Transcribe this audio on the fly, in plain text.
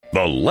The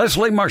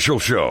Leslie Marshall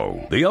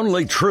Show, the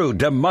only true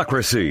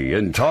democracy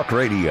in talk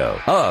radio,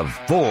 of,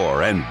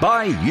 for, and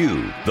by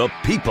you, the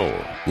people.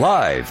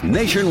 Live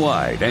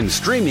nationwide and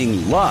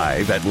streaming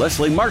live at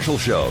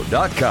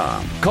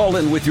lesliemarshallshow.com. Call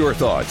in with your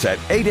thoughts at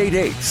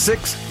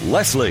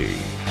 888-6-LESLIE.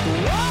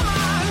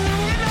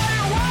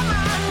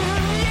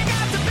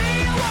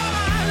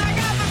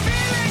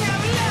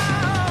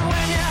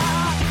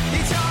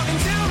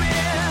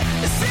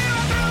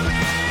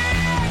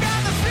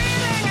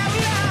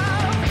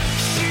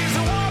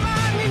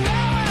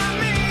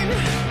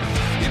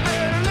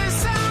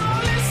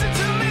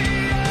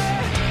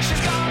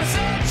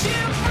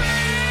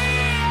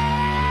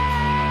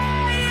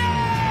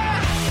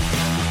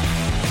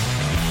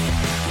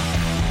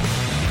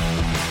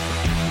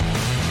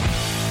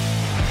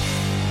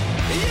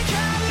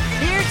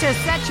 To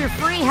set you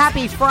free.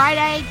 Happy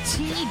Friday,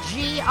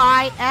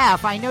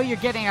 TGIF. I know you're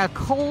getting a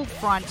cold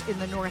front in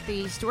the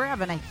Northeast. We're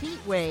having a heat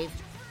wave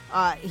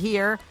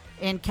here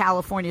in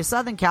California,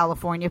 Southern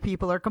California.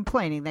 People are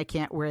complaining they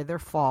can't wear their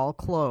fall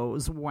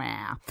clothes.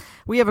 Wow.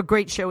 We have a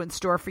great show in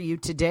store for you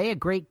today. A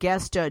great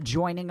guest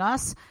joining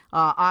us.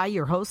 I,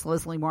 your host,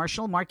 Leslie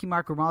Marshall, Mark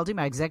Grimaldi,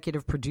 my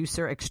executive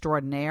producer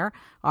extraordinaire,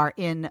 are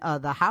in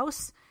the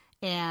house.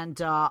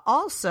 And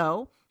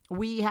also,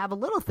 we have a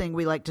little thing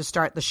we like to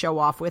start the show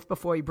off with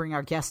before we bring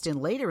our guest in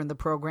later in the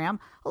program.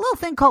 A little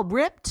thing called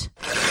Ripped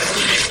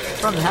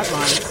from the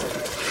headlines.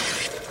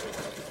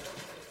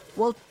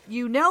 Well,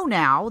 you know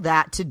now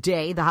that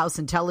today the House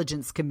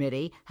Intelligence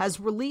Committee has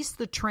released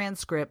the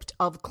transcript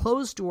of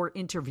closed-door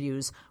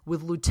interviews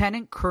with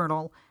Lieutenant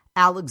Colonel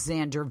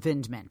Alexander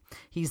Vindman.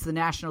 He's the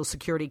National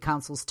Security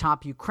Council's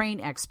top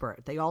Ukraine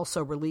expert. They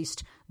also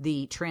released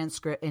the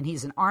transcript, and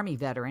he's an Army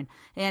veteran,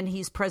 and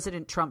he's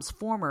President Trump's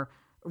former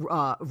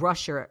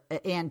Russia,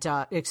 and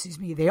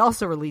they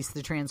also released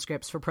the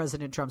transcripts for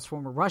President Trump's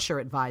former Russia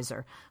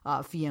advisor,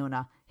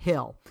 Fiona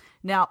Hill.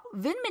 Now,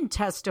 Vindman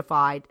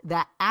testified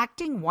that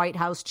acting White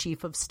House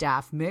Chief of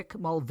Staff Mick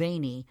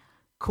Mulvaney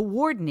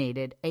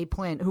coordinated a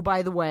plan, who,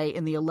 by the way,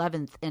 in the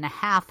 11th and a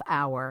half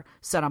hour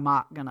said, I'm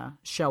not going to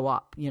show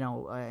up,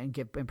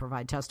 and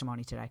provide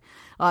testimony today.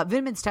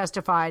 Vindman's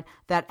testified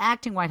that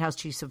acting White House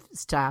Chief of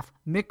Staff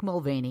Mick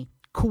Mulvaney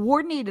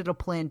coordinated a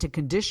plan to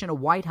condition a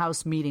White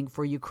House meeting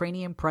for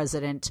Ukrainian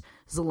President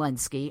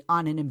Zelensky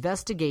on an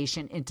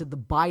investigation into the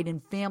Biden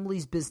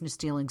family's business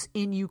dealings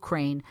in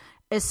Ukraine,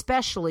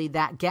 especially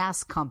that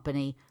gas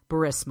company,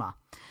 Burisma.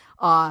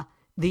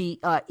 The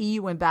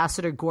EU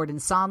Ambassador Gordon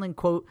Sondland,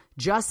 quote,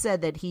 just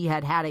said that he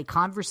had had a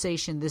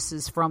conversation. This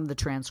is from the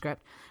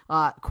transcript.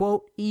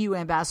 Quote, EU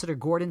Ambassador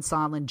Gordon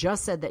Sondland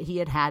just said that he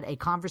had had a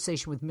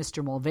conversation with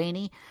Mr.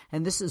 Mulvaney,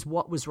 and this is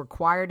what was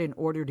required in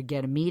order to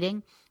get a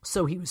meeting.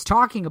 So he was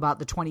talking about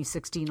the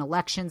 2016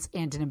 elections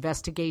and an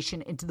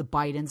investigation into the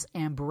Bidens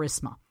and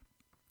Burisma.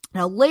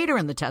 Now, later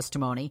in the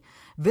testimony,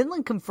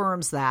 Vindman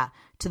confirms that,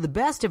 to the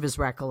best of his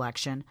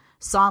recollection,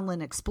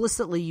 Sondland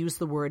explicitly used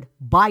the word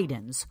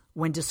Bidens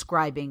when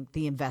describing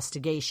the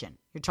investigation.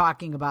 You're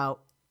talking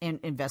about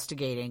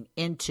investigating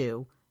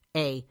into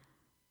a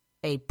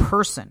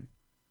person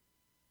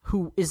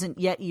who isn't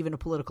yet even a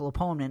political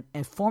opponent,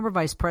 a former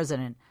vice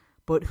president,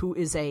 but who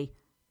is a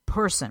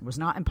person, was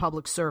not in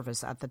public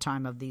service at the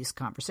time of these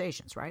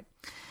conversations, right?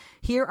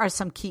 Here are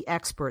some key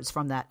excerpts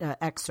from that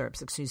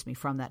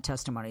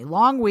testimony.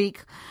 Long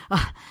week.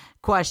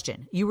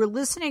 Question. You were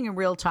listening in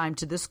real time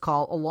to this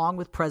call along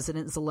with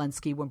President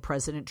Zelensky when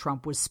President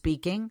Trump was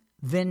speaking.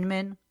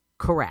 Vindman,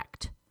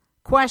 correct.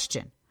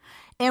 Question.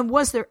 And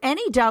was there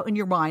any doubt in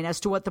your mind as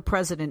to what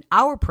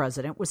our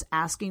president, was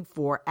asking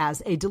for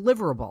as a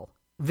deliverable?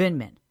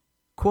 Vindman,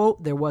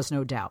 quote, there was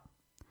no doubt.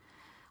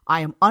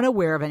 I am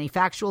unaware of any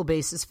factual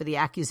basis for the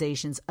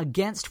accusations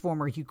against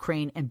former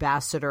Ukraine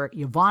Ambassador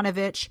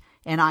Yovanovitch,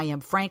 and I am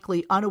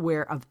frankly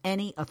unaware of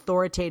any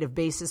authoritative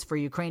basis for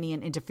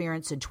Ukrainian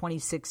interference in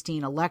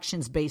 2016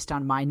 elections based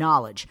on my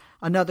knowledge.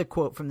 Another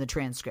quote from the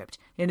transcript.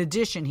 In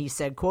addition, he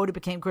said, quote, it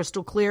became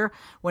crystal clear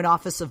when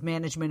Office of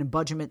Management and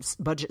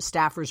Budget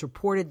staffers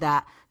reported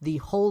that the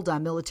hold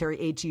on military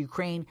aid to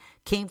Ukraine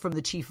came from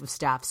the Chief of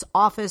Staff's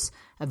office.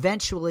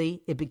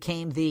 Eventually, it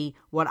became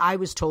what I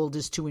was told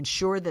is to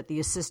ensure that the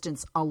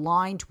assistance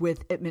aligned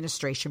with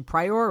administration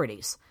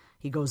priorities.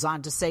 He goes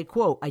on to say,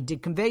 quote, I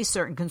did convey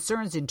certain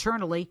concerns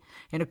internally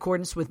in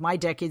accordance with my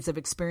decades of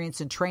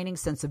experience and training,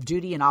 sense of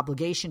duty, and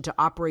obligation to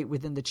operate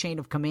within the chain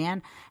of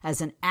command.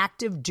 As an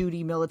active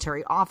duty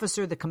military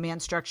officer, the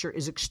command structure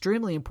is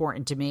extremely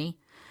important to me.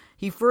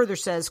 He further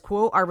says,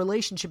 quote, our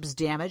relationship is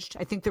damaged.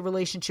 I think the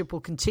relationship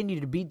will continue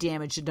to be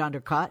damaged and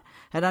undercut.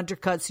 It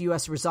undercuts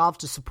U.S. resolve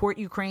to support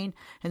Ukraine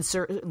and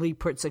certainly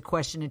puts a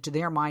question into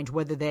their mind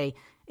whether they,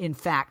 in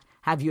fact,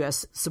 have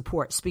U.S.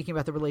 support, speaking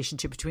about the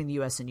relationship between the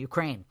U.S. and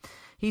Ukraine.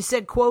 He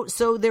said, quote,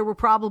 so there were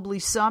probably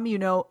some,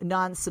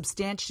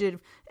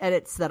 non-substantive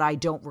edits that I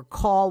don't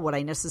recall what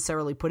I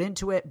necessarily put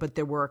into it, but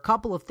there were a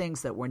couple of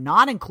things that were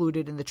not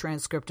included in the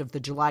transcript of the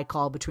July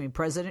call between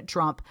President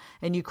Trump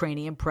and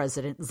Ukrainian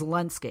President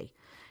Zelensky.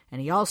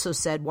 And he also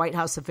said White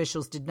House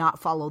officials did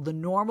not follow the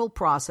normal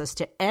process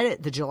to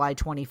edit the July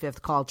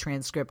 25th call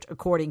transcript,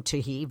 according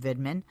to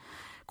Vindman.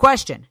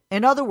 Question.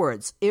 In other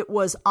words, it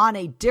was on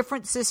a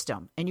different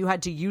system and you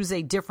had to use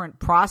a different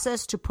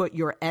process to put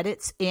your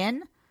edits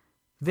in?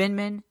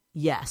 Vindman,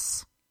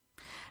 yes.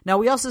 Now,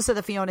 we also said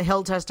that Fiona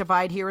Hill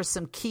testified. Here are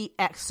some key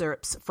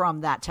excerpts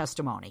from that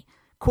testimony.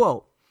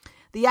 Quote,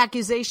 the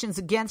accusations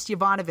against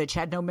Yovanovitch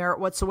had no merit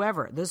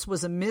whatsoever. This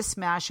was a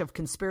mismatch of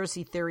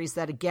conspiracy theories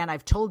that, again,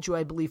 I've told you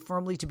I believe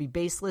firmly to be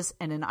baseless,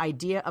 and an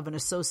idea of an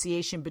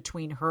association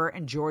between her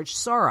and George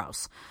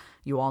Soros.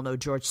 You all know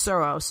George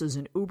Soros is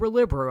an uber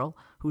liberal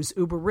who's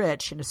uber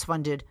rich and has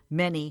funded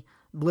many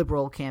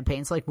liberal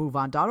campaigns like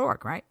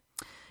MoveOn.org, right?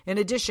 In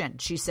addition,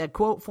 she said,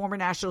 quote, former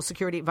National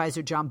Security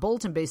Advisor John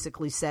Bolton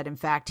basically said, in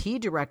fact, he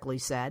directly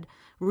said,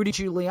 Rudy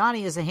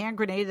Giuliani is a hand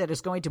grenade that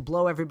is going to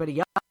blow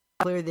everybody up.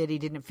 Clear that he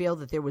didn't feel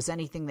that there was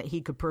anything that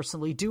he could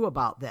personally do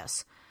about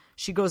this.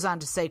 She goes on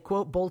to say,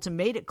 quote, Bolton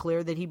made it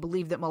clear that he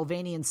believed that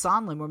Mulvaney and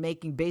Sondland were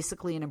making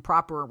basically an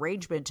improper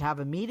arrangement to have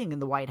a meeting in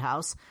the White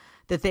House,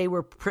 that they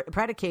were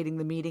predicating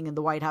the meeting in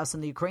the White House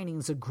and the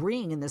Ukrainians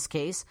agreeing in this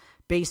case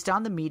based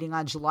on the meeting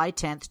on July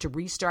 10th to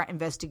restart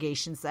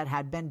investigations that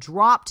had been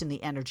dropped in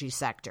the energy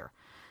sector.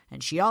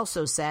 And she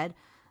also said,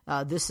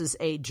 this is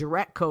a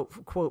direct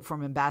quote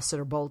from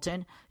Ambassador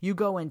Bolton. You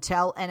go and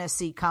tell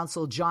NSC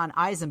counsel John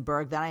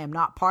Eisenberg that I am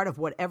not part of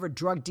whatever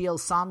drug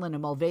deals Sondland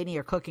and Mulvaney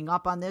are cooking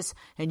up on this,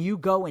 and you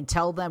go and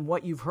tell them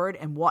what you've heard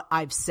and what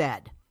I've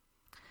said.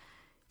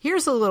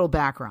 Here's a little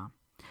background.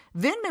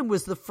 Vindman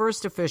was the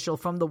first official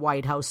from the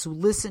White House who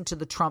listened to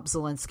the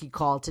Trump-Zelensky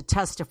call to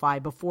testify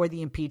before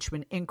the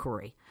impeachment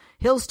inquiry.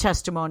 Hill's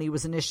testimony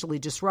was initially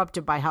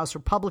disrupted by House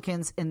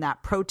Republicans in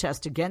that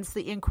protest against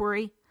the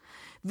inquiry.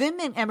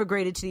 Vindman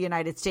emigrated to the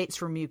United States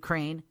from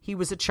Ukraine. He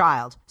was a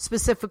child,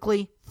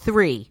 specifically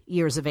 3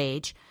 years of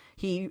age.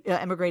 He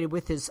emigrated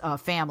with his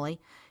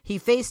family. He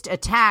faced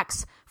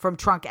attacks from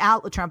Trump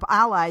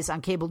allies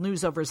on cable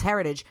news over his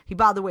heritage. He,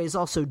 by the way, is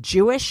also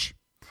Jewish,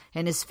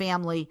 and his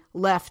family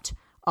left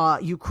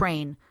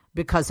Ukraine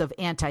because of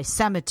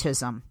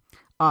anti-Semitism.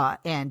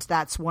 And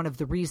that's one of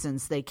the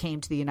reasons they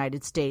came to the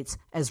United States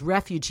as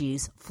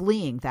refugees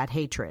fleeing that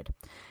hatred.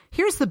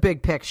 Here's the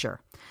big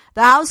picture.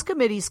 The House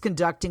committees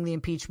conducting the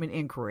impeachment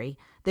inquiry,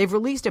 they've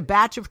released a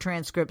batch of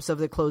transcripts of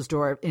the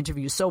closed-door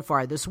interviews so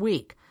far this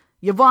week.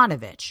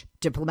 Yovanovitch,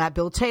 diplomat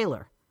Bill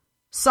Taylor,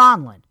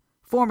 Sondland,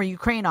 former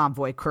Ukraine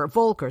envoy Kurt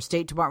Volker,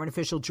 State Department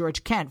official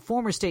George Kent,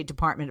 former State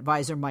Department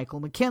advisor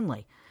Michael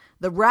McKinley.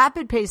 The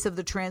rapid pace of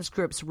the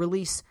transcripts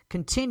release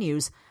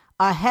continues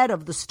ahead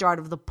of the start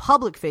of the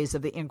public phase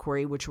of the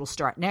inquiry, which will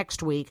start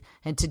next week.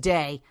 And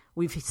today,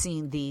 we've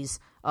seen these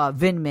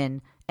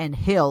Vindman and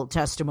Hill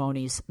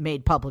testimonies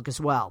made public as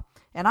well.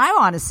 And I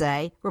want to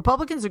say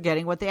Republicans are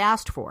getting what they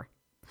asked for.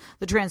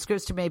 The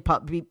transcripts to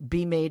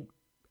be made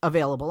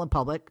available in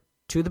public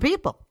to the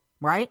people,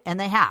 right? And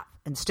they have.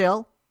 And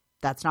still,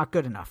 that's not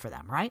good enough for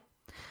them, right?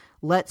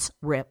 Let's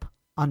rip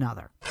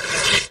another.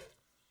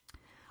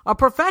 A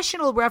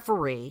professional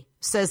referee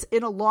says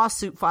in a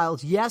lawsuit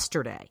filed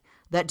yesterday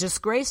that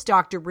disgraced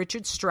Dr.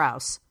 Richard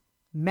Strauss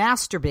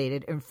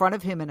masturbated in front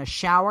of him in a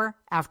shower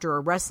after a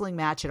wrestling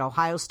match at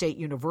Ohio State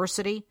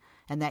University,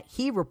 and that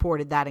he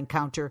reported that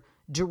encounter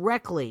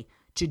directly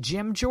to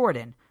Jim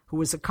Jordan, who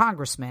was a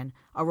congressman,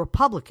 a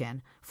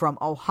Republican from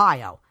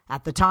Ohio.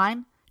 At the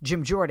time,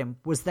 Jim Jordan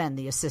was then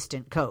the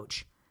assistant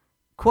coach.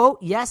 Quote,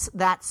 yes,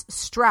 that's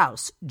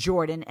Strauss,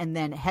 Jordan, and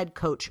then head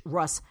coach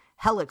Russ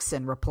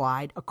Hellickson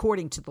replied,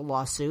 according to the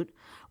lawsuit,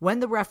 when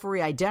the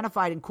referee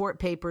identified in court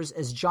papers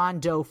as John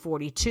Doe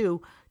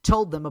 42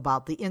 told them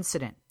about the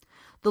incident.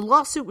 The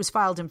lawsuit was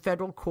filed in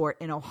federal court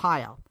in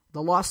Ohio.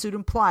 The lawsuit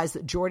implies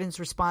that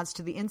Jordan's response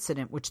to the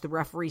incident, which the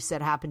referee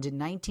said happened in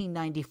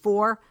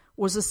 1994,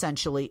 was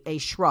essentially a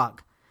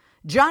shrug.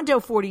 John Doe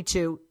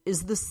 42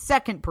 is the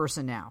second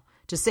person now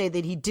to say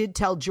that he did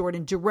tell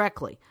Jordan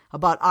directly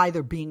about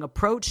either being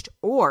approached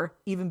or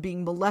even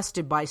being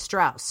molested by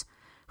Strauss,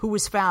 who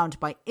was found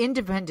by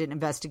independent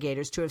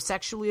investigators to have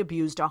sexually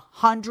abused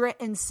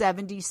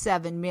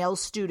 177 male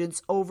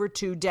students over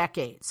 2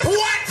 decades.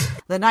 What?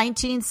 The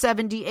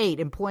 1978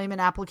 employment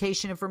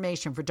application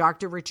information for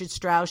Dr. Richard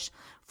Strauss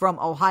from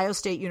Ohio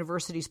State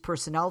University's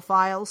personnel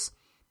files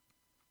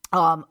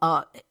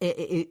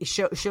it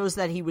shows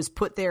that he was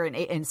put there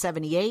in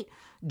 78.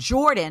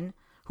 Jordan,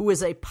 who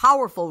is a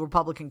powerful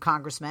Republican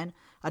congressman,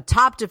 a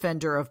top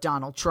defender of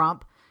Donald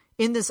Trump,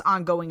 in this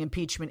ongoing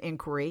impeachment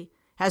inquiry,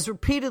 has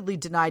repeatedly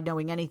denied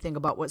knowing anything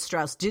about what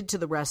Strauss did to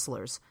the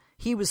wrestlers.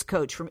 He was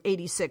coach from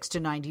 86 to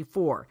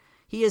 94.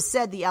 He has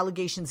said the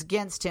allegations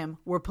against him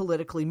were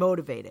politically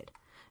motivated.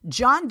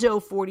 John Doe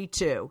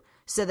 42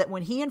 said that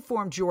when he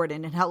informed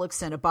Jordan and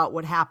Hellickson about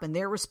what happened,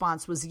 their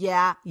response was,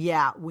 yeah,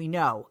 we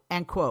know,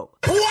 end quote.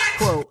 What?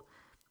 Quote,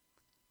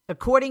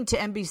 according to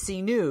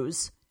NBC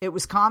News, it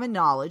was common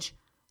knowledge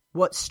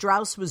what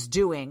Strauss was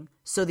doing,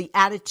 so the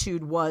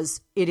attitude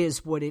was, it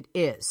is what it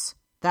is.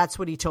 That's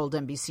what he told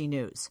NBC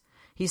News.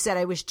 He said,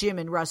 I wish Jim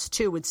and Russ,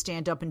 too, would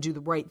stand up and do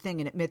the right thing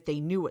and admit they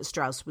knew what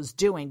Strauss was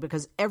doing,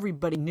 because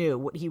everybody knew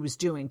what he was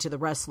doing to the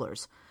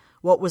wrestlers.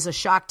 What was a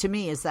shock to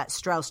me is that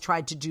Strauss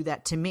tried to do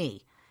that to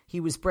me. He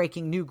was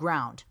breaking new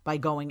ground by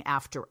going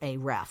after a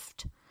ref.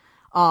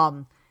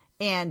 And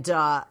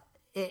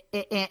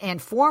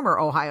former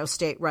Ohio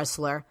State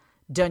wrestler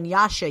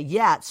Dunyasha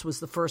Yetz was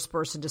the first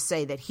person to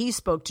say that he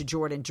spoke to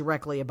Jordan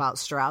directly about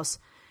Strauss.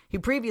 He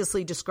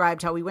previously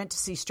described how he went to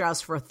see Strauss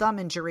for a thumb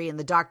injury and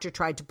the doctor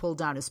tried to pull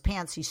down his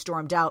pants. He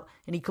stormed out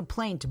and he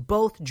complained to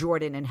both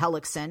Jordan and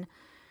Hellickson.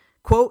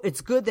 Quote,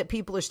 it's good that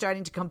people are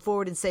starting to come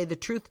forward and say the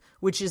truth,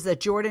 which is that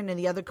Jordan and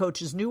the other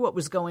coaches knew what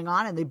was going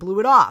on and they blew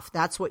it off.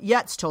 That's what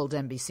Yetz told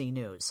NBC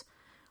News.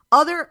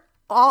 Other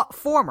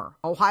former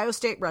Ohio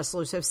State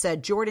wrestlers have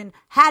said Jordan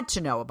had to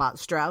know about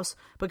Strauss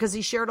because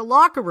he shared a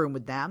locker room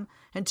with them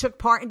and took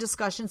part in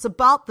discussions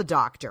about the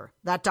doctor.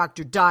 That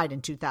doctor died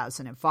in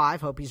 2005.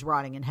 Hope he's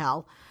rotting in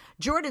hell.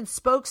 Jordan's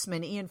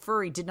spokesman, Ian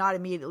Furry, did not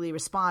immediately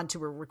respond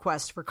to a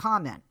request for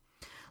comment.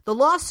 The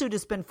lawsuit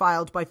has been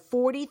filed by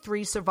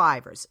 43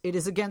 survivors. It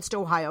is against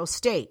Ohio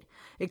State.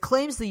 It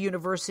claims the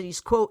university's,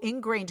 quote,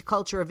 ingrained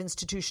culture of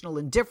institutional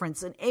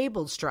indifference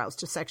enabled Strauss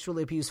to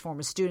sexually abuse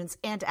former students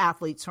and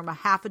athletes from a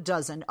half a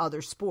dozen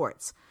other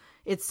sports.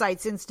 It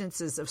cites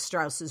instances of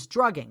Strauss's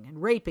drugging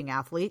and raping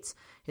athletes.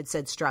 It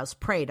said Strauss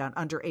preyed on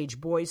underage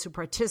boys who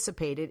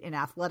participated in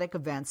athletic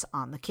events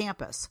on the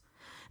campus.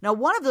 Now,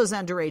 one of those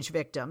underage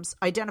victims,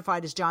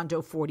 identified as John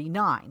Doe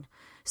 49,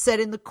 said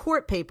in the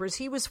court papers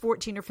he was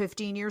 14 or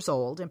 15 years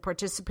old and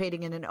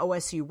participating in an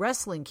OSU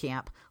wrestling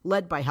camp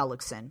led by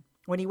Hellickson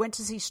when he went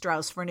to see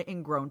Strauss for an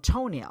ingrown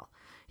toenail.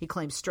 He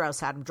claims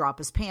Strauss had him drop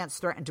his pants,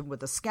 threatened him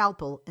with a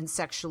scalpel, and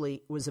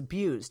sexually was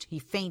abused. He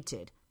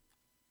fainted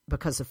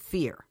because of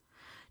fear.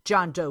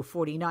 John Doe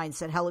 49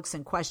 said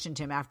Hellickson questioned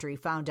him after he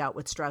found out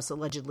what Strauss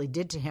allegedly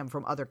did to him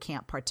from other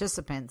camp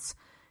participants.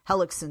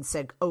 Hellickson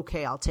said,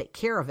 okay, I'll take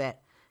care of it.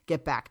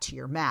 Get back to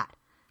your mat.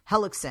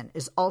 Hellickson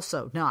is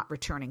also not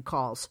returning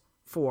calls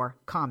for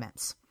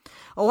comments.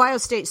 Ohio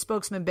State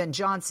spokesman Ben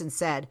Johnson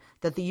said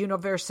that the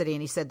university,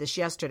 and he said this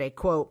yesterday,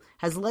 quote,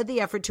 has led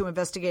the effort to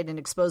investigate and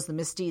expose the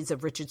misdeeds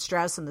of Richard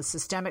Strauss and the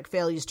systemic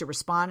failures to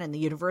respond, and the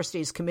university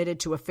is committed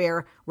to a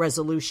fair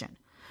resolution.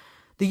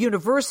 The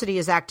university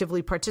is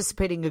actively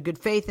participating in good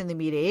faith in the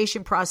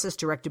mediation process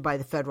directed by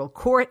the federal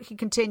court, he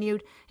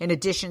continued. In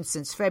addition,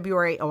 since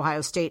February,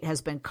 Ohio State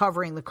has been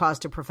covering the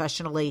cost of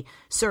professionally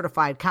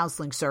certified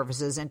counseling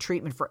services and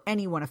treatment for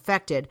anyone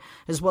affected,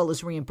 as well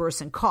as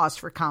reimbursing costs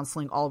for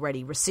counseling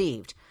already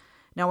received.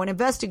 Now, an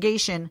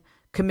investigation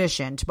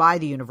commissioned by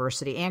the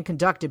university and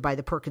conducted by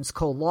the Perkins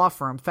Cole law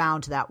firm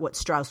found that what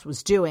Strauss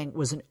was doing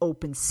was an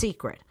open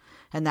secret,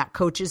 and that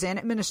coaches and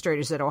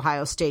administrators at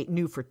Ohio State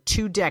knew for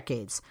 2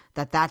 decades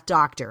that that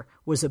doctor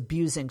was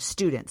abusing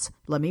students.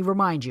 Let me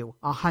remind you,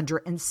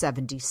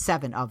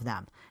 177 of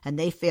them, and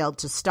they failed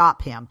to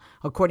stop him,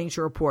 according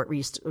to a report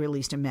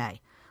released in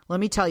May. Let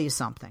me tell you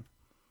something.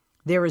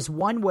 There is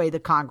one way the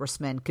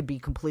congressman could be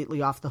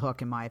completely off the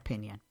hook, in my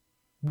opinion.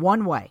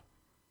 One way.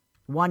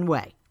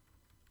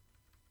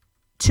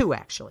 2,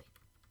 actually.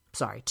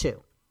 Sorry,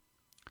 2.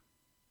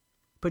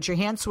 Put your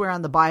hand swear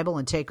on the Bible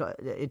and take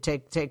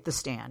the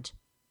stand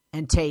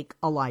and take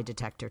a lie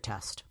detector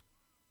test.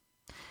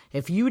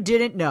 If you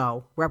didn't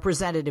know,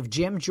 Representative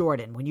Jim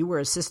Jordan, when you were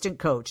assistant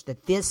coach,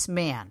 that this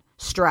man,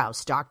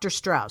 Strauss, Dr.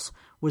 Strauss,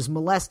 was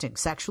molesting,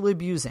 sexually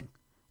abusing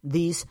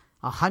these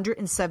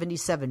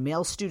 177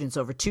 male students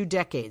over 2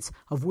 decades,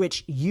 of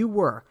which you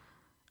were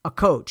a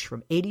coach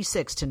from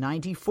 86 to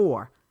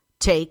 94,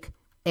 take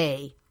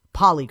a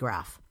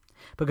polygraph.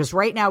 Because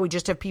right now we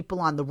just have people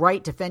on the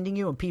right defending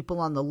you and people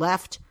on the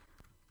left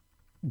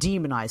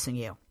demonizing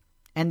you.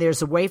 And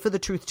there's a way for the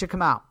truth to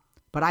come out.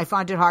 But I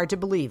find it hard to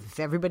believe, if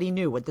everybody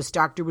knew what this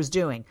doctor was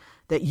doing,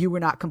 that you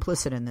were not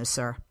complicit in this,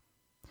 sir.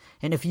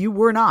 And if you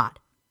were not,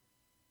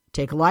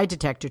 take a lie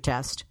detector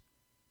test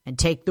and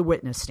take the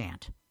witness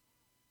stand.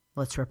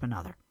 Let's rip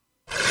another.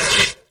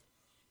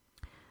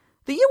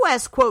 The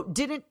U.S., quote,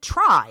 didn't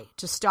try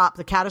to stop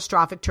the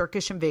catastrophic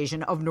Turkish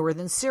invasion of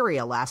northern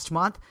Syria last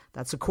month.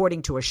 That's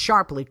according to a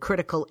sharply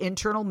critical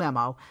internal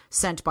memo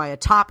sent by a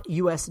top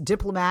U.S.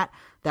 diplomat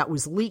that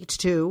was leaked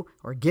to,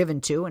 or given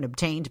to, and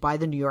obtained by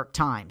the New York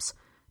Times.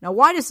 Now,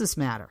 why does this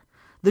matter?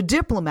 The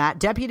diplomat,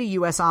 deputy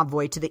U.S.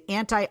 envoy to the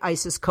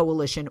anti-ISIS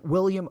coalition,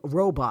 William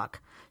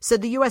Roebuck,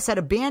 said the U.S. had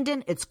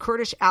abandoned its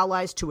Kurdish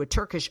allies to a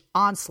Turkish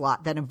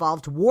onslaught that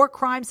involved war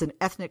crimes and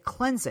ethnic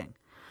cleansing.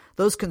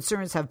 Those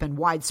concerns have been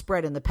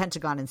widespread in the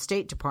Pentagon and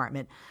State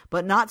Department,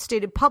 but not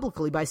stated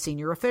publicly by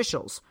senior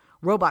officials.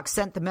 Roebuck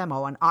sent the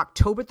memo on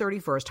October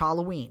 31st,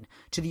 Halloween,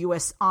 to the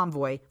U.S.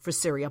 envoy for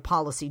Syria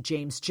policy,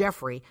 James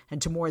Jeffrey, and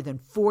to more than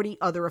 40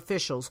 other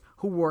officials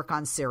who work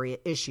on Syria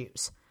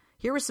issues.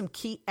 Here are some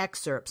key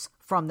excerpts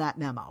from that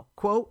memo.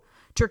 Quote,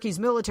 Turkey's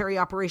military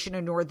operation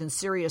in northern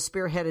Syria,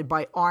 spearheaded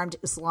by armed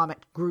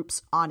Islamic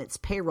groups on its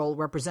payroll,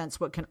 represents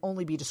what can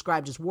only be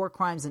described as war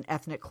crimes and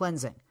ethnic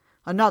cleansing.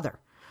 Another,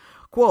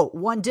 Quote,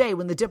 one day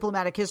when the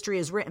diplomatic history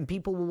is written,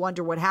 people will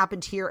wonder what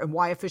happened here and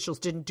why officials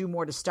didn't do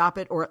more to stop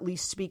it, or at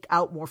least speak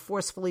out more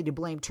forcefully to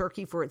blame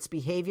Turkey for its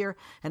behavior.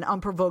 An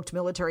unprovoked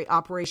military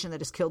operation that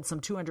has killed some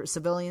 200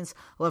 civilians,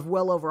 will have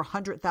well over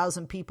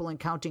 100,000 people and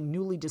counting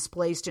newly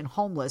displaced and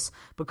homeless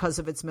because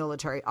of its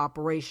military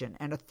operation.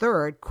 And a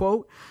third,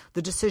 quote,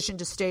 the decision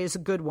to stay is a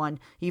good one,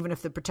 even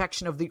if the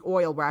protection of the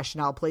oil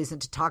rationale plays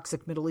into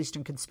toxic Middle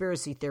Eastern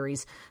conspiracy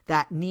theories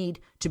that need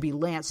to be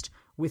lanced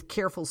with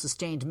careful,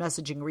 sustained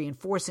messaging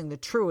reinforcing the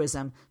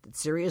truism that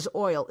Syria's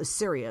oil is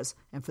Syria's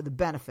and for the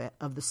benefit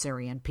of the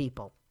Syrian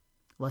people.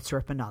 Let's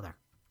rip another.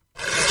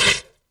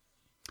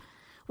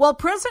 While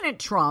President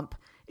Trump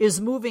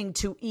is moving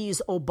to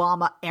ease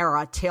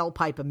Obama-era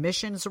tailpipe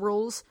emissions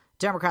rules,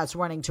 Democrats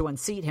running to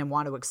unseat him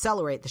want to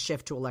accelerate the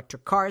shift to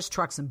electric cars,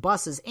 trucks, and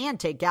buses and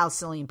take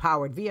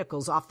gasoline-powered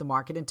vehicles off the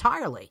market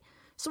entirely.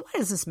 So why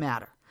does this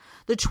matter?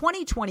 The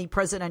 2020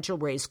 presidential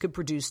race could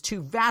produce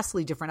two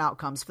vastly different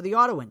outcomes for the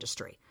auto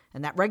industry,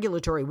 and that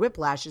regulatory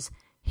whiplash is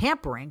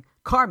hampering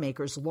car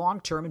makers'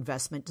 long-term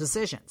investment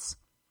decisions.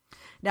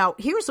 Now,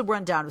 here's a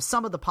rundown of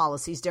some of the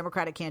policies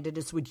Democratic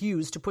candidates would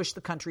use to push the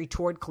country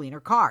toward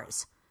cleaner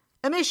cars.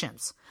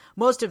 Emissions.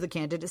 Most of the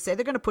candidates say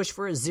they're going to push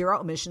for a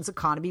zero-emissions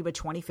economy by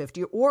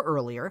 2050 or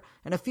earlier,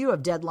 and a few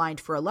have deadlined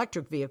for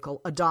electric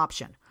vehicle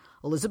adoption.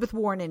 Elizabeth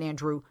Warren and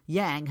Andrew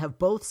Yang have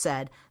both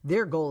said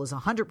their goal is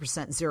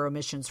 100% zero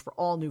emissions for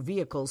all new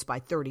vehicles by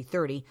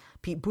 2030.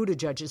 Pete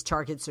Buttigieg's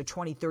targets are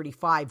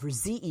 2035 for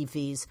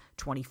ZEVs,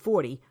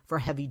 2040 for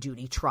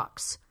heavy-duty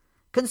trucks.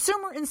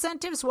 Consumer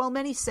incentives, well,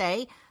 many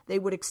say they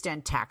would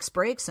extend tax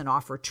breaks and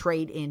offer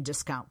trade-in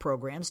discount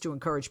programs to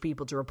encourage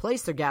people to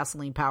replace their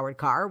gasoline-powered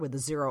car with a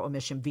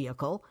zero-emission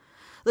vehicle.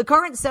 The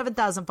current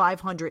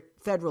 $7,500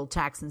 federal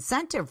tax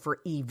incentive for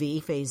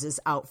EV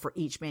phases out for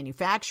each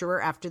manufacturer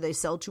after they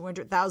sell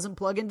 200,000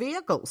 plug-in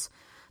vehicles.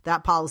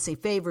 That policy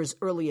favors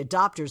early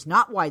adopters,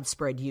 not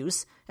widespread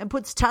use, and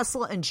puts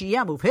Tesla and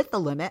GM, who've hit the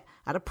limit,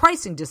 at a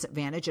pricing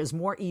disadvantage as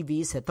more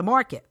EVs hit the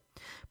market.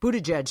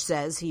 Buttigieg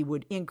says he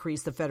would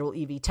increase the federal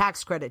EV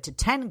tax credit to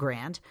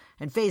 $10,000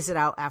 and phase it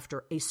out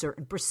after a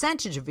certain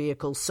percentage of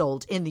vehicles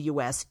sold in the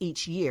U.S.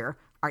 each year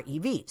are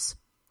EVs.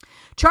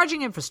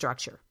 Charging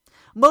infrastructure.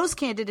 Most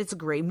candidates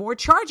agree more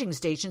charging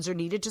stations are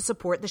needed to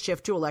support the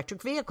shift to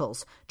electric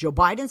vehicles. Joe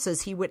Biden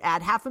says he would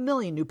add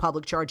 500,000 new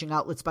public charging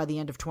outlets by the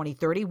end of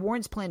 2030.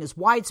 Warren's plan is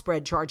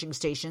widespread charging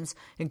stations,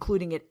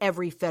 including at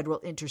every federal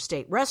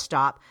interstate rest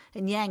stop.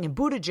 And Yang and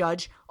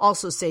Buttigieg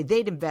also say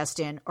they'd invest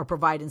in or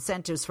provide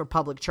incentives for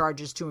public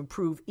chargers to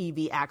improve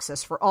EV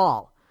access for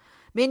all.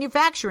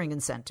 Manufacturing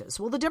incentives.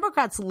 Well, the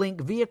Democrats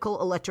link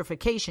vehicle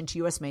electrification to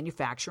U.S.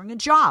 manufacturing and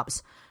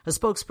jobs. A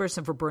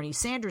spokesperson for Bernie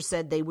Sanders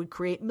said they would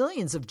create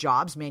millions of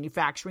jobs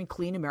manufacturing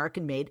clean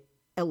American-made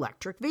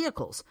electric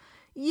vehicles.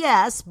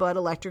 Yes, but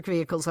electric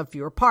vehicles have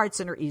fewer parts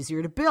and are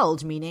easier to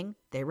build, meaning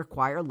they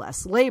require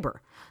less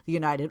labor. The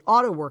United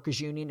Auto Workers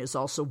Union is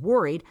also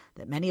worried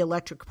that many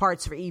electric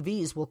parts for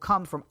EVs will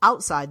come from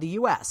outside the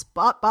U.S.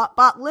 But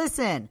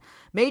listen,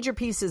 major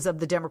pieces of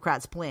the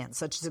Democrats' plan,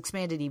 such as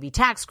expanded EV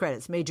tax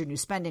credits, major new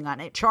spending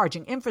on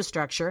charging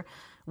infrastructure,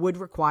 would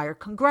require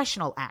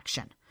congressional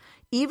action.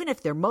 Even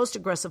if their most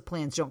aggressive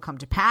plans don't come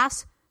to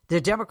pass, the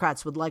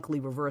Democrats would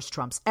likely reverse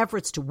Trump's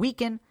efforts to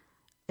weaken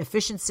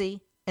efficiency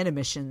and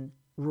emission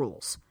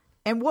rules.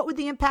 And what would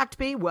the impact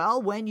be?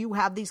 Well, when you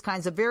have these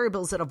kinds of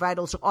variables that are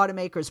vital to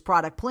automakers'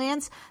 product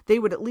plans, they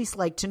would at least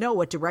like to know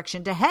what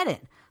direction to head in.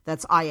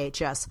 That's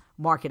IHS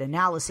Market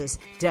Analysis,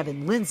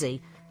 Devin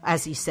Lindsay,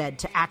 as he said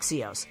to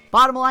Axios.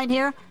 Bottom line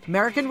here,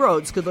 American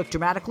roads could look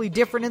dramatically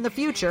different in the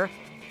future,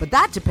 but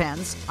that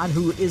depends on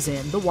who is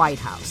in the White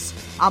House.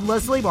 I'm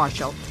Leslie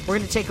Marshall. We're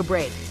going to take a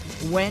break.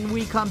 When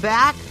we come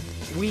back,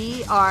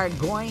 we are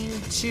going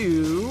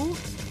to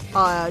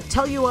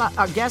tell you who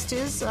our guest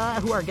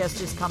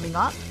is coming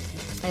up,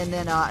 and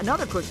then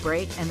another quick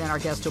break, and then our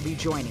guest will be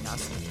joining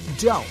us.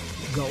 Don't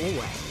go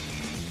away.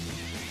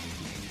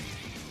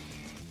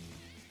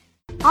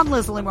 I'm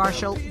Leslie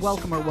Marshall.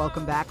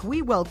 Welcome back.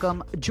 We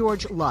welcome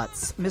George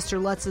Lutz.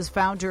 Mr. Lutz is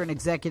founder and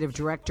executive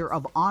director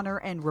of Honor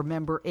and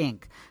Remember,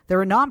 Inc.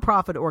 They're a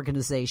nonprofit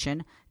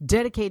organization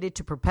dedicated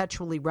to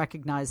perpetually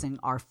recognizing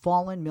our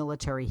fallen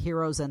military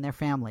heroes and their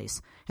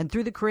families. And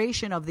through the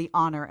creation of the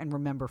Honor and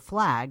Remember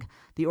flag,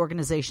 the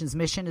organization's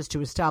mission is to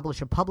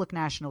establish a public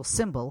national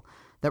symbol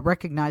that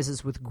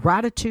recognizes with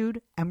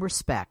gratitude and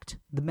respect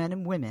the men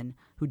and women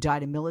who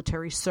died in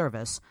military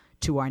service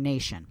to our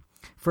nation.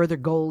 Further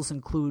goals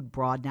include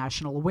broad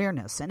national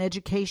awareness and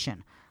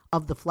education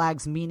of the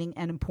flag's meaning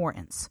and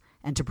importance,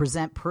 and to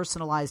present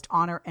personalized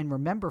Honor and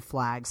Remember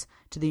flags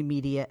to the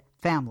immediate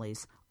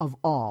families of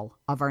all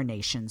of our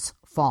nation's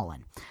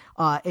fallen.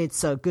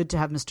 It's good to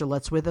have Mr.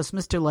 Lutz with us.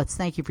 Mr. Lutz,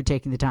 thank you for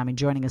taking the time and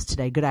joining us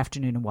today. Good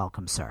afternoon and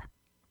welcome, sir.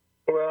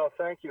 Well,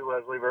 thank you,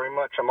 Leslie, very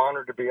much. I'm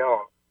honored to be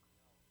on.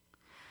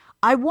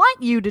 I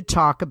want you to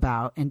talk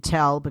about and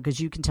tell, because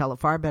you can tell it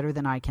far better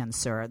than I can,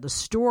 sir, the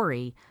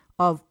story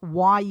of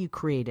why you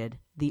created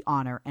the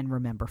Honor and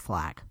Remember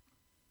flag.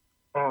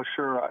 Oh,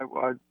 sure.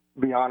 I'd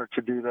be honored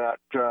to do that.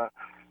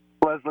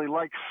 Leslie,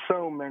 like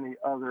so many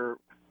other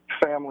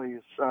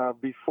families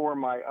before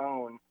my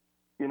own,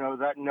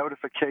 that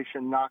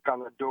notification knock on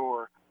the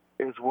door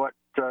is what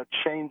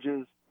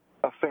changes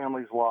a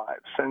family's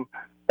lives. And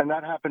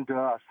that happened to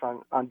us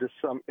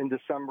in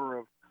December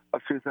of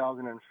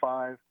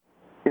 2005.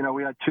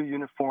 We had 2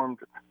 uniformed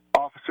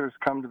officers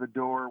come to the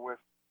door with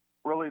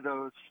really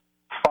those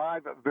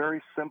 5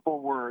 very simple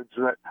words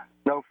that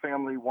no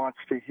family wants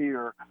to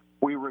hear.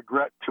 We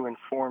regret to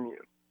inform you,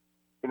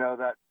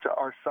 that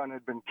our son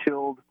had been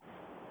killed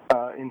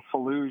in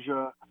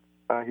Fallujah.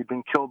 He'd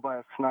been killed by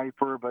a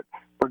sniper, but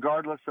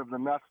regardless of the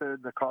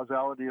method, the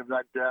causality of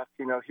that death,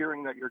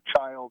 hearing that your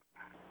child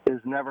is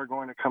never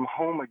going to come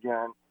home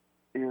again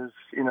is,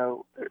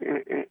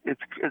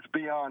 it's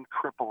beyond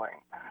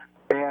crippling.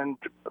 And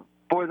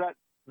boy,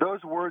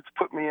 those words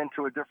put me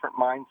into a different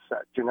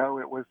mindset. It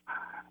was,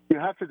 you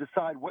have to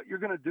decide what you're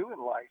going to do in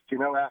life.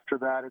 After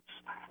that,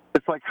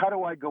 it's like, how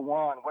do I go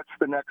on? What's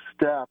the next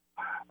step?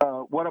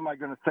 What am I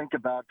going to think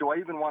about? Do I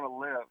even want to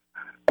live?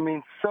 I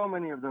mean, so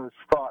many of those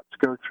thoughts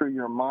go through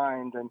your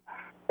mind, and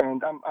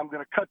I'm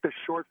going to cut this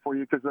short for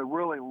you because it's a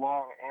really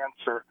long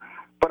answer.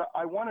 But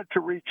I wanted to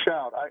reach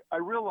out. I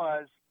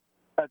realized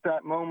at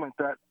that moment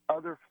that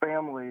other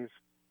families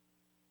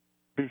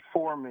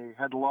before me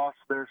had lost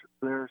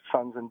their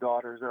sons and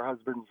daughters, their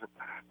husbands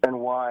and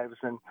wives,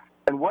 and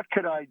what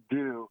could I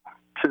do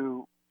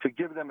to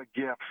give them a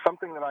gift,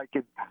 something that I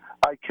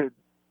could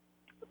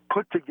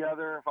put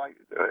together,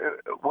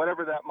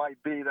 whatever that might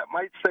be, that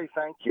might say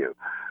thank you,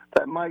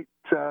 that might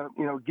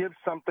give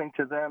something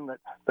to them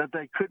that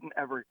they couldn't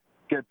ever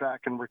get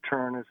back in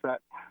return, is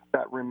that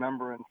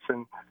remembrance.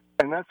 And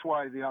that's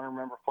why the Honor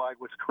Remember flag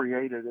was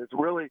created. It's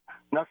really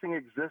nothing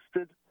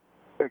existed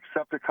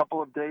except a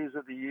couple of days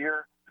of the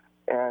year.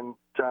 And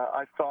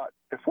I thought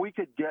if we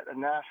could get a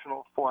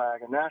national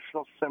flag, a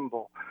national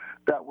symbol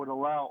that would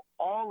allow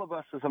all of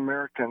us as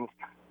Americans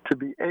to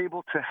be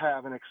able to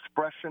have an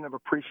expression of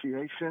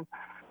appreciation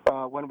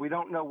when we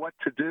don't know what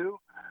to do,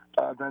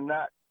 then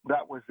that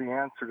was the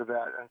answer to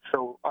that. And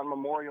so on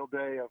Memorial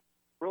Day of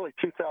really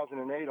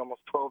 2008,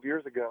 almost 12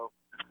 years ago,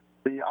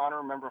 the Honor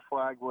Remember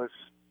flag was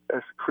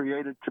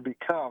created to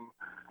become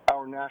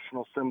our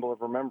national symbol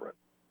of remembrance.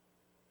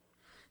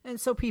 And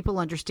so people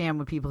understand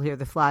when people hear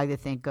the flag, they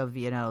think of,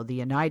 the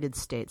United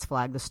States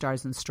flag, the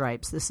Stars and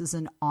Stripes. This is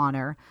an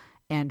honor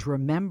and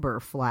remember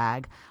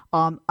flag.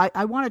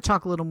 I want to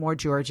talk a little more,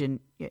 George,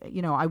 and,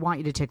 I want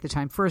you to take the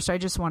time. First, I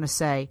just want to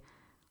say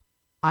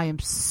I am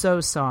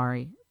so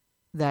sorry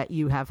that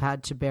you have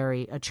had to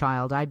bury a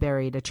child. I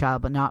buried a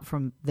child, but not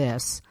from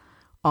this.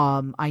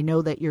 I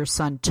know that your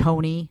son,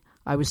 Tony,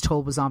 I was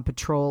told was on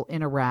patrol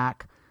in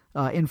Iraq,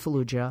 in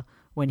Fallujah,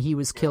 when he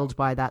was killed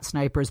by that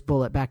sniper's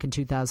bullet back in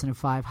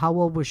 2005. How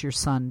old was your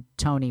son,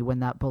 Tony, when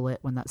that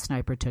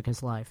sniper took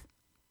his life?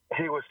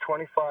 He was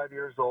 25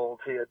 years old.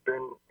 He had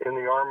been in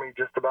the Army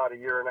just about a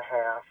year and a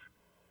half.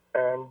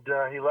 And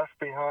he left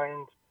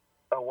behind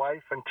a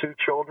wife and 2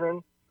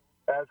 children,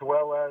 as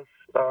well as,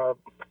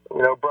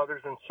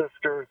 brothers and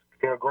sisters,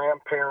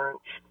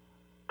 grandparents,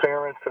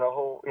 parents, and a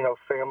whole,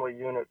 family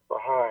unit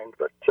behind.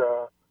 But,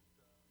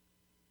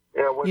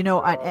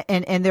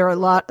 and there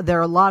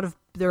are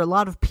a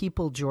lot of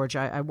people, George,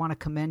 I want to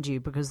commend you,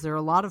 because there are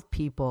a lot of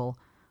people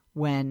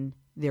when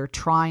they're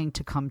trying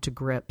to come to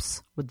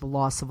grips with the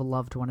loss of a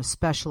loved one,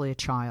 especially a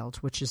child,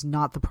 which is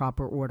not the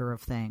proper order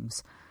of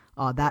things.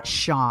 That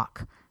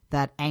shock,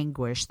 that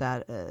anguish,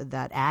 that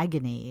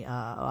agony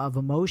of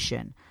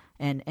emotion,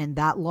 and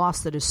that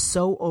loss that is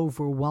so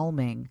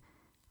overwhelming.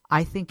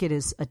 I think it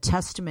is a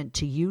testament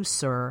to you,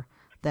 sir,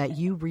 that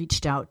you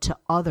reached out to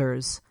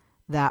others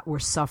that were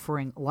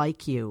suffering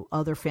like you,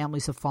 other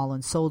families of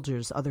fallen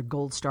soldiers, other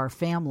Gold Star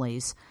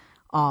families,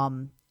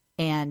 and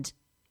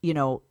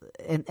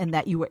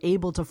that you were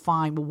able to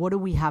find, well, what do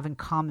we have in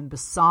common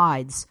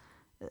besides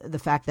the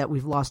fact that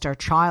we've lost our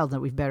child,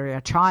 that we've buried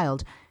our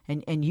child,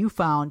 and you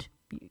found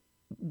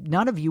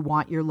none of you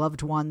want your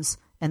loved ones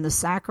and the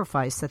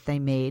sacrifice that they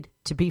made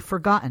to be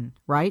forgotten,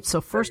 right?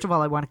 So first of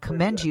all, I want to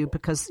commend you,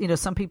 because,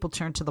 some people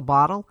turn to the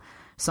bottle,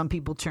 some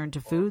people turn to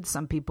food,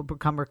 some people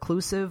become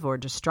reclusive or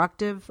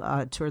destructive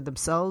toward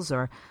themselves,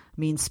 or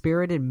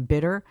mean-spirited and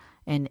bitter.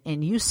 And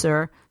you,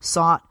 sir,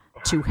 sought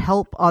to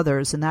help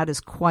others, and that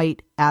is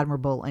quite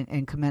admirable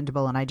and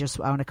commendable, and I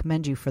want to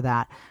commend you for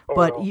that.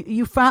 But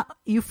you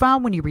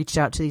found when you reached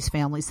out to these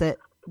families that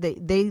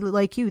they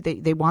like you,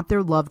 they want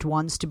their loved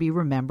ones to be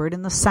remembered,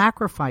 and the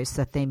sacrifice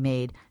that they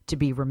made to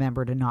be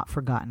remembered and not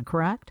forgotten,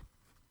 correct?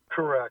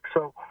 Correct.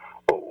 So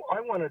I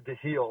wanted to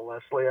heal,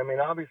 Leslie. I mean,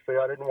 obviously,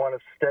 I didn't want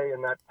to stay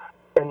in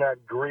that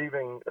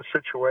grieving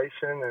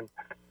situation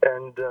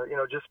and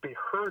just be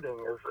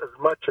hurting as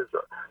much as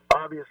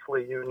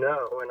obviously and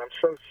I'm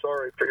so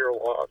sorry for your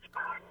loss.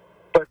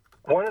 But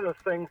one of the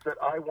things that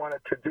I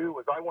wanted to do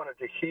was I wanted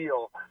to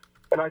heal,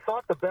 and I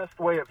thought the best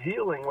way of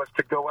healing was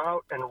to go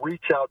out and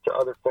reach out to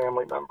other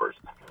family members,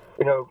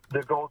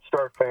 the Gold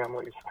Star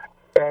families,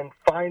 and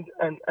find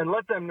and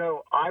let them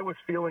know I was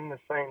feeling the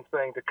same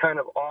thing, to kind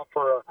of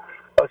offer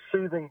a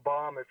soothing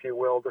balm, if you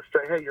will, to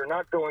say, hey, you're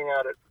not going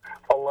at it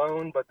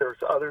alone, but there's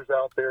others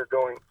out there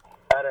going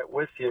at it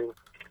with you.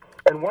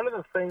 And one of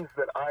the things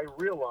that I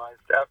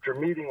realized after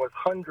meeting with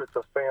hundreds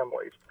of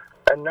families,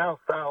 and now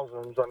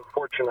thousands,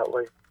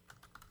 unfortunately,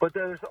 but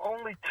there's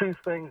only two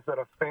things that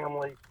a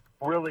family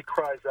really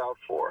cries out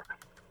for,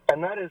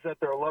 and that is that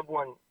their loved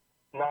one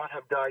not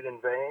have died in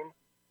vain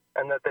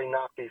and that they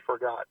not be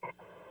forgotten.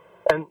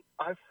 And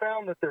I've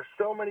found that there's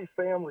so many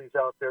families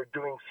out there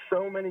doing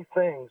so many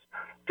things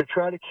to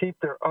try to keep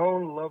their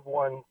own loved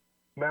one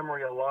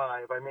memory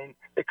alive. I mean,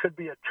 it could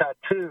be a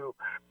tattoo,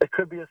 it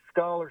could be a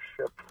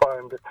scholarship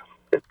fund,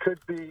 it could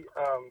be,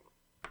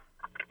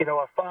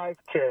 a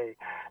 5K.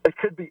 It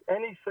could be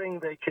anything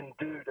they can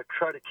do to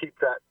try to keep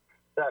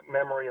that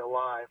memory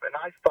alive. And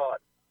I thought,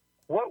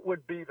 what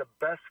would be the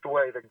best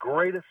way, the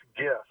greatest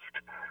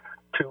gift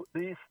to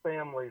these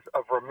families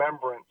of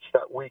remembrance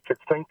that we could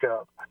think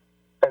of?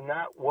 And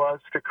that was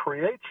to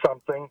create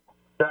something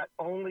that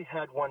only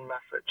had one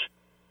message.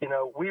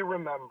 We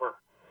remember,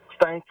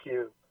 thank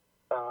you.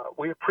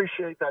 We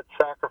appreciate that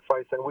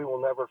sacrifice, and we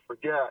will never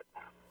forget.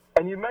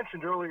 And you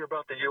mentioned earlier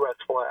about the U.S.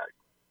 flag.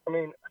 I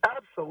mean,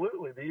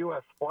 absolutely, the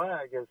U.S.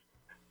 flag is,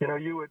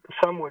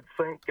 some would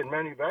think, and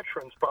many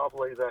veterans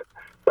probably,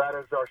 that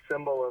is our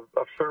symbol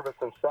of service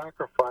and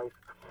sacrifice.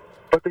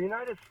 But the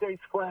United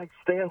States flag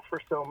stands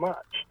for so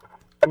much.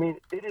 I mean,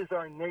 it is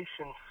our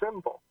nation's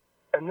symbol,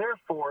 and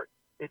therefore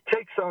it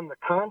takes on the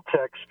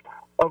context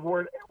of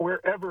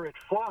wherever it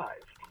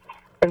flies.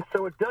 And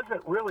so it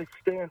doesn't really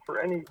stand for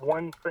any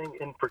one thing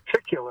in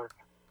particular.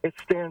 It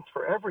stands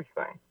for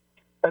everything.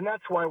 And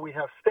that's why we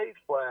have state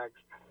flags.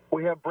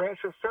 We have branch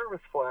of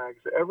service flags.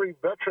 Every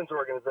veterans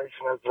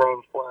organization has their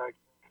own flag.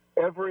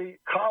 Every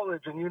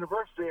college and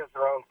university has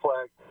their own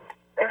flag.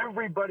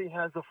 Everybody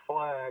has a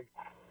flag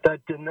that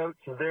denotes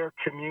their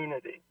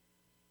community.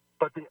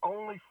 But the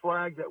only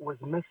flag that was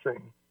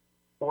missing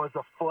was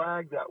a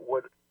flag that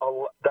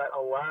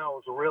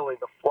allows really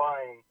the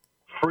flying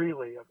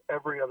freely of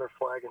every other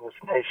flag in this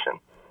nation,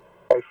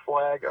 a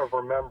flag of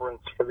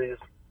remembrance for these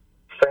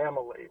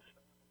families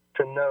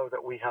to know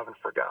that we haven't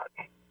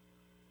forgotten.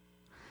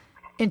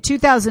 In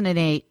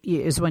 2008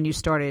 is when you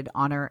started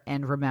Honor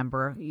and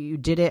Remember. You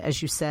did it,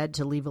 as you said,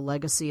 to leave a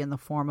legacy in the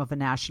form of a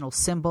national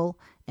symbol,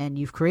 and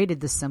you've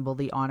created this symbol,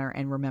 the Honor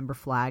and Remember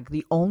flag,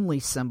 the only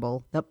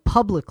symbol that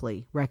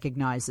publicly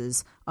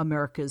recognizes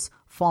America's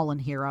fallen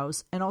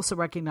heroes and also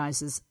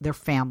recognizes their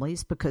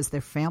families, because their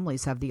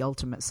families have the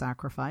ultimate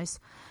sacrifice.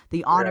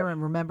 The Honor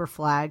and Remember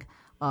flag,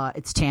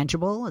 it's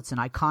tangible. It's an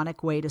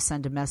iconic way to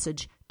send a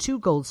message to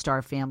Gold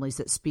Star families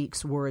that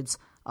speaks words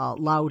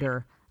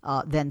louder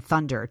than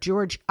thunder.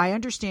 George, I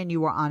understand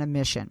you are on a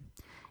mission,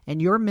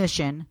 and your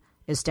mission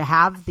is to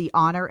have the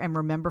Honor and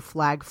Remember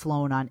flag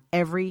flown on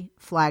every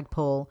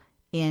flagpole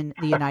in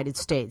the United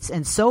States.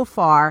 And so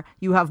far,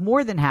 you have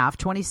more than half,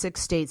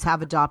 26 states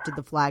have adopted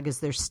the flag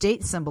as their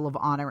state symbol of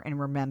honor and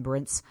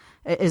remembrance.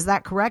 Is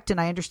that correct? And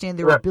I understand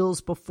there are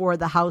bills before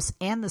the House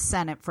and the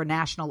Senate for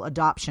national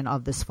adoption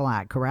of this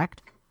flag,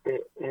 correct?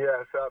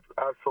 Yes,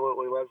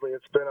 absolutely, Leslie.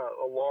 It's been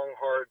a long,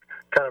 hard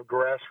kind of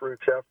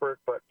grassroots effort,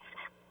 but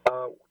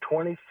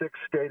 26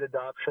 state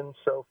adoptions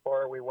so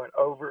far. We went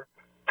over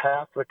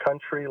half the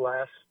country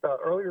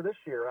earlier this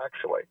year,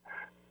 actually,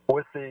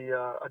 with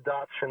the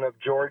adoption of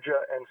Georgia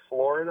and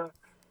Florida.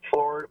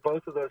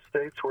 Both of those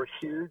states were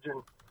huge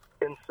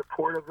in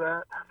support of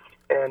that.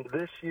 And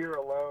this year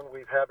alone,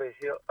 we have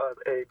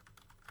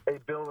a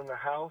bill in the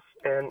House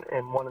and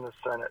one in the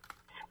Senate.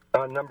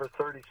 Number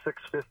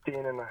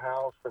 3615 in the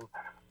House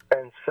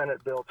and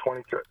Senate Bill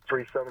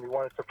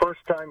 2371. It's the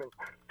first time in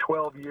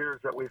 12 years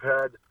that we've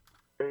had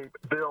a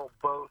bill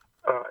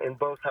in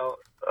both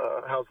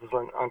houses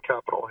on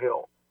Capitol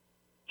Hill.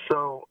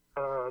 So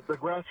the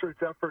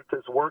grassroots effort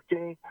is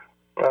working.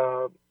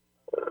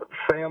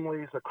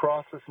 Families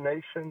across this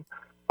nation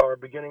are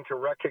beginning to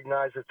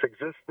recognize its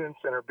existence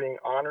and are being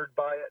honored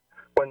by it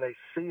when they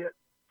see it.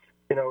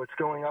 It's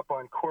going up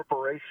on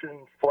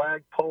corporation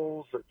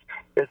flagpoles.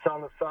 It's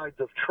on the sides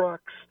of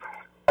trucks.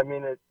 I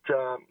mean,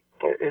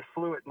 it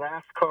flew at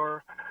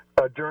NASCAR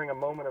during a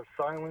moment of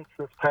silence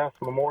this past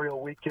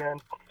Memorial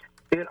weekend.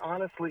 It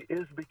honestly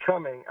is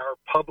becoming our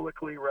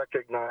publicly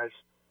recognized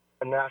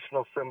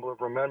national symbol of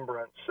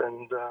remembrance,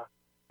 and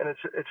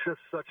it's just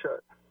such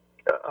a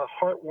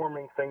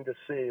heartwarming thing to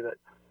see that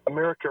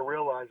America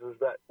realizes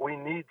that we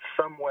need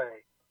some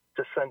way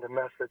to send a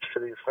message to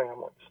these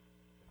families.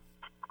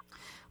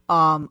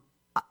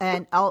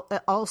 And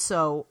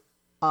also,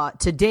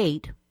 to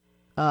date,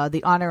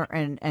 the Honor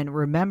and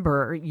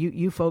Remember,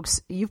 you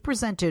folks, you've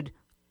presented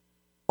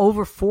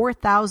over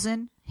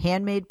 4,000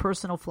 handmade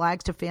personal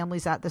flags to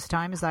families at this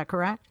time. Is that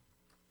correct?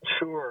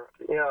 Sure.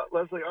 Yeah,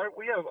 Leslie,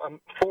 we have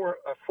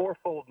a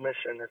fourfold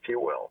mission, if you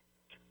will.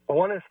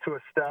 One is to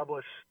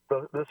establish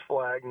this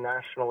flag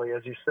nationally,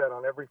 as you said,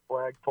 on every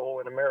flagpole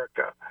in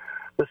America.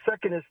 The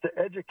second is to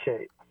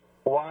educate.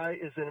 Why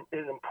is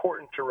it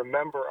important to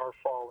remember our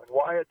fallen?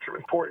 Why it's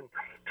important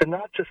to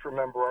not just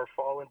remember our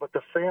fallen, but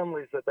the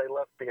families that they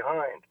left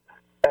behind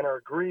and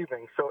are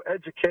grieving. So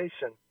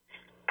education.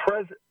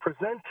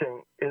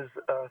 presenting is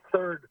a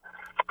third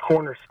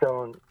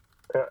cornerstone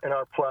in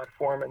our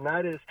platform, and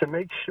that is to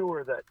make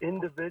sure that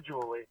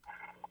individually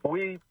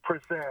we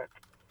present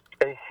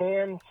a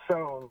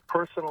hand-sewn,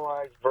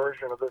 personalized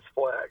version of this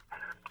flag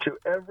to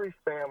every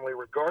family,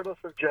 regardless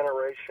of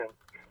generation,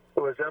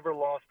 who has ever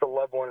lost a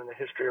loved one in the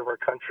history of our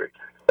country.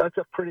 That's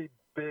a pretty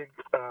big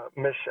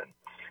mission.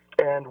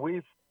 And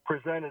we've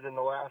presented in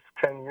the last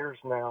 10 years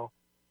now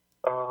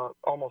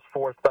almost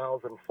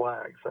 4,000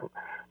 flags.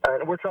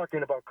 And we're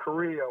talking about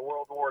Korea,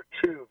 World War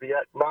II,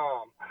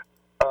 Vietnam,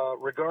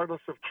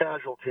 regardless of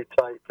casualty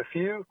type. If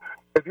your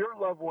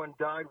loved one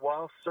died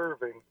while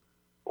serving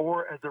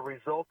or as a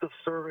result of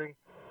serving,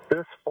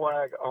 this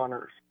flag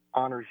honors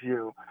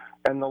you.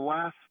 And the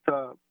last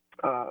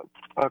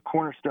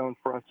cornerstone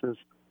for us is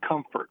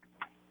comfort.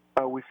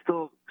 We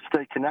still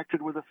stay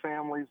connected with the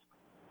families.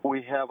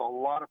 We have a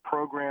lot of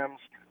programs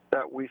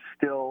that we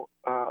still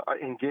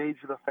engage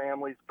the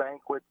families,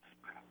 banquets,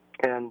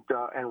 and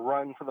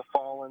run for the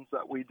fallens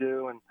that we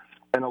do,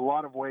 and a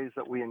lot of ways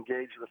that we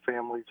engage the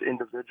families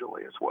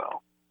individually as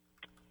well.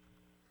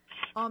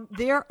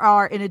 There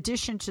are, in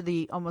addition to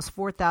the almost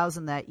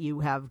 4,000 that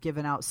you have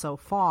given out so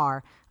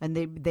far, and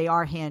they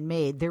are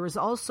handmade, there is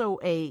also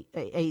a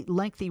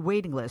lengthy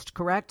waiting list,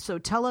 correct? So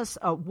tell us,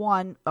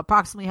 one,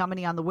 approximately how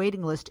many on the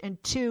waiting list,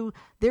 and two,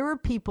 there are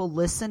people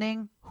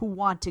listening who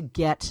want to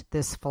get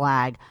this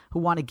flag, who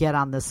want to get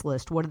on this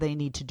list. What do they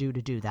need to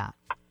do that?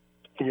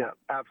 Yeah,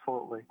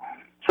 absolutely.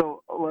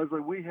 So, Leslie,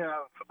 we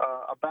have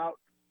about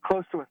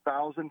close to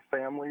 1,000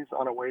 families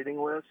on a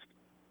waiting list.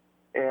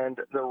 And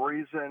the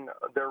reason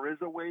there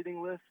is a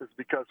waiting list is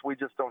because we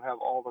just don't have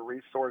all the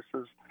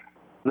resources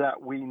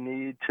that we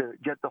need to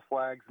get the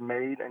flags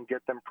made and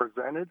get them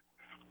presented.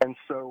 And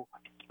so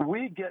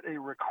we get a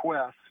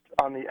request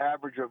on the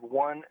average of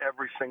one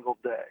every single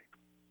day.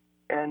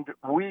 And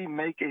we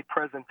make a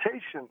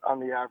presentation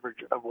on the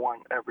average of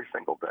one every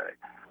single day.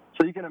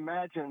 So you can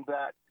imagine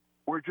that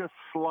we're just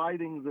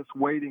sliding this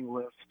waiting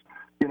list,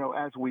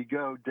 as we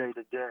go day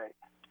to day.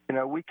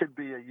 We could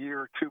be a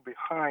year or two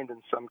behind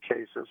in some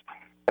cases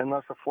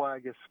unless a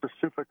flag is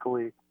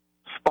specifically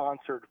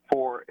sponsored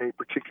for a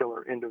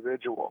particular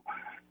individual.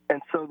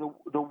 And so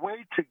the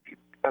way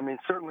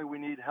certainly we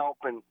need help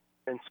in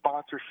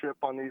sponsorship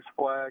on these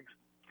flags,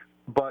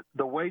 but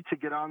the way to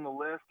get on the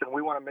list, and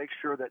we want to make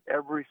sure that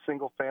every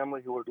single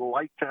family who would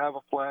like to have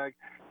a flag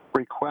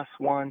requests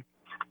one,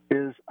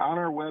 is on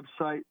our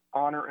website,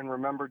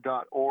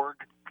 honorandremember.org.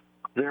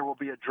 There will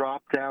be a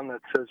drop-down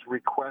that says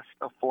Request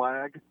a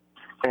Flag,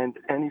 and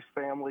any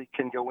family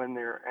can go in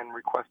there and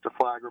request a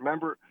flag.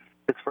 Remember,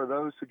 it's for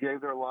those who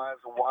gave their lives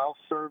while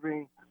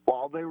serving,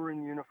 while they were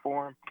in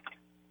uniform,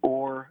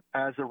 or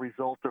as a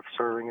result of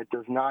serving. It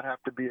does not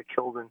have to be a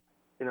killed in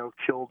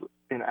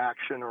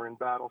action or in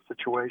battle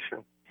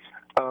situation.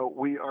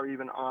 We are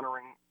even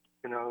honoring,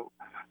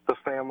 the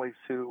families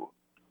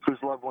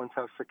whose loved ones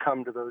have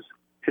succumbed to those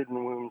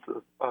hidden wounds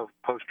of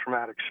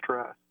post-traumatic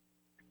stress.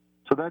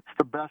 So that's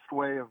the best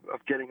way of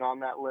getting on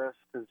that list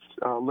is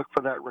look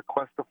for that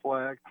request a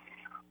flag.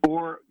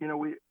 Or,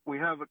 we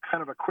have a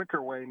kind of a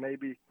quicker way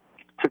maybe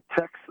to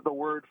text the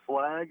word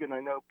flag, and I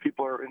know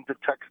people are into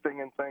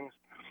texting and things,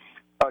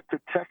 to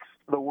text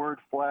the word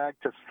flag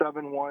to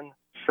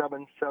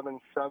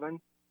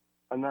 71777,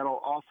 and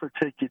that'll also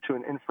take you to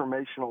an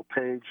informational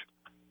page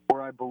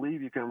where I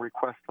believe you can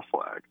request a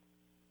flag.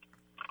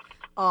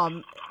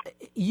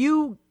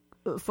 You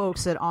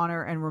folks at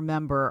Honor and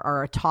Remember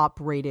are a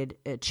top-rated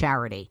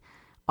charity.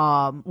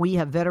 We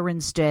have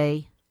Veterans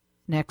Day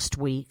next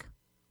week.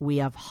 We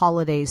have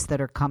holidays that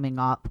are coming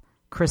up,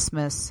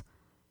 Christmas,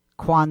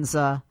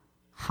 Kwanzaa,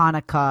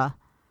 Hanukkah,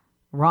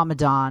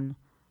 Ramadan.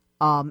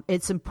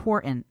 It's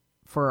important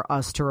for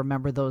us to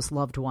remember those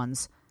loved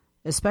ones,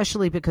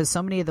 especially because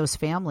so many of those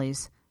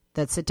families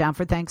that sit down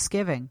for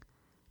Thanksgiving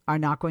are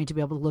not going to be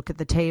able to look at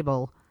the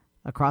table,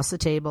 across the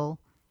table,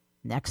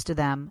 next to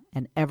them,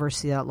 and ever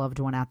see that loved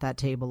one at that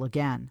table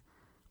again.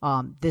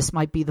 This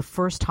might be the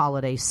first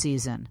holiday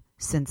season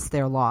since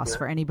their loss.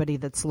 For anybody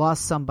that's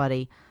lost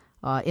somebody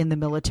in the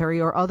military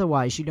or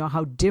otherwise, you know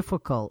how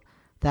difficult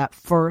that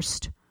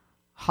first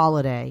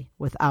holiday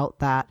without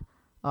that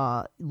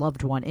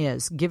loved one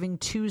is. Giving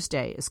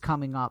Tuesday is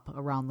coming up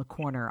around the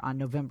corner on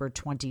November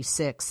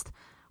 26th.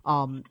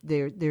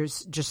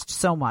 There's just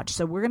so much.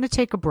 So we're going to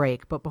take a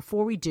break, but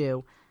before we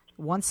do,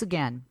 once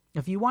again,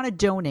 if you want to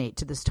donate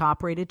to this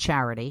top-rated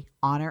charity,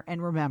 Honor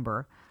and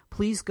Remember,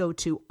 please go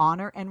to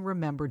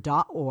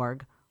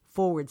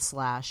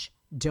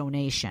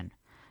honorandremember.org/donation.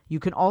 You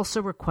can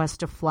also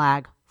request a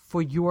flag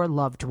for your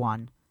loved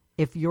one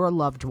if your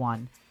loved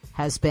one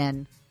has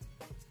been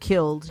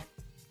killed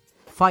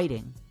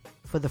fighting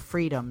for the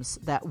freedoms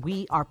that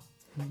we are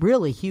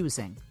really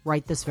using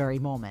right this very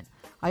moment.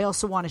 I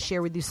also want to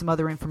share with you some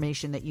other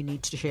information that you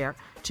need to share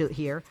to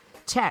hear.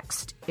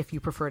 Text, if you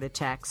prefer to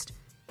text,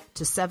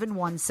 to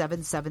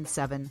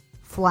 71777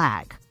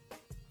 FLAG,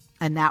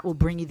 and that will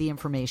bring you the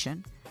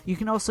information. You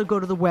can also go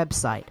to the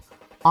website,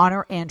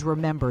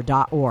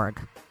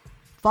 honorandremember.org.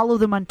 Follow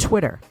them on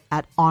Twitter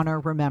at Honor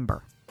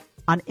Remember.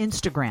 on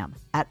Instagram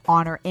at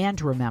Honor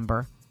and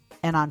Remember,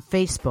 and on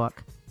Facebook,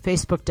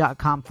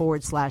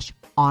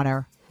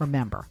 facebook.com/Honor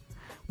Remember.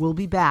 We'll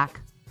be back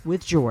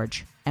with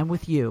George and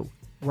with you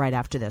right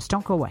after this.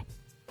 Don't go away.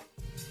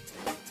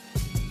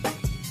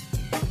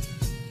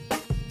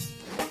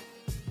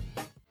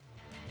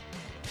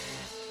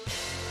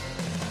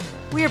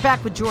 We are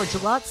back with George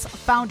Lutz,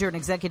 founder and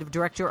executive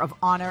director of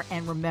Honor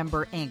and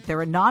Remember, Inc.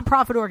 They're a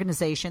nonprofit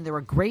organization, they're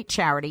a great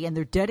charity, and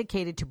they're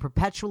dedicated to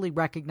perpetually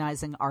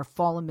recognizing our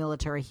fallen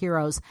military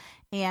heroes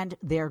and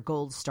their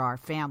Gold Star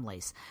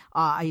families.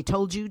 I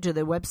told you to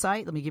the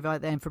website. Let me give you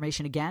the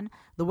information again.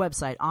 The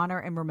website,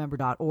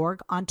 honorandremember.org.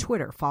 On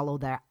Twitter, follow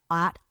that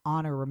at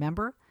Honor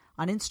Remember.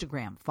 On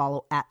Instagram,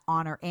 follow at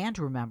Honor and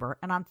Remember.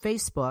 And on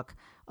Facebook,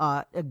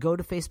 go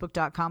to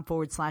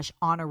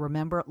facebook.com/Honor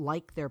Remember,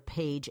 like their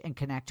page, and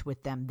connect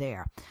with them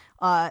there.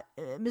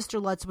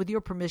 Mr. Lutz, with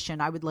your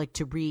permission, I would like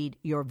to read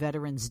your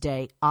Veterans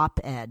Day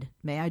op-ed.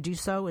 May I do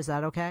so? Is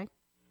that okay?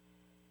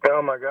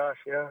 Oh, my gosh,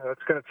 yeah.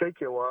 That's going to take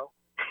you a while.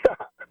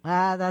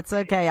 That's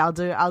okay. I'll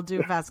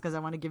do fast because I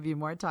want to give you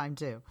more time,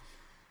 too.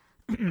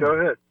 Go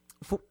ahead.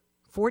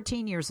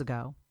 14 years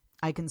ago,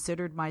 I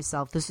considered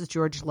myself, this is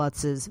George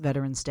Lutz's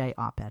Veterans Day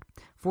op-ed.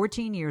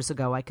 14 years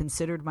ago, I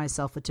considered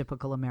myself a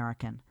typical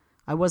American.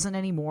 I wasn't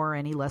any more or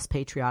any less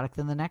patriotic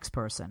than the next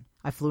person.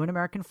 I flew an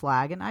American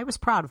flag, and I was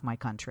proud of my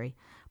country,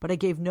 but I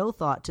gave no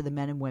thought to the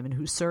men and women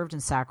who served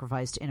and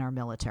sacrificed in our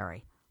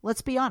military.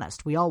 Let's be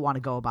honest, we all want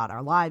to go about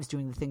our lives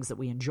doing the things that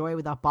we enjoy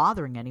without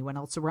bothering anyone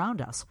else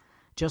around us,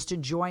 just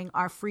enjoying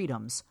our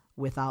freedoms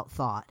without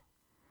thought.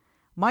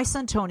 My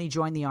son Tony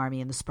joined the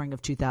Army in the spring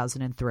of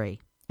 2003.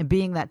 And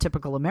being that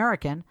typical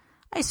American,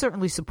 I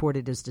certainly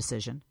supported his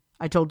decision.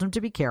 I told him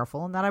to be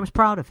careful and that I was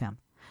proud of him.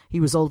 He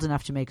was old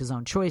enough to make his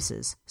own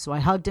choices, so I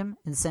hugged him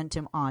and sent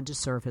him on to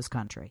serve his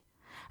country.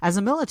 As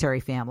a military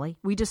family,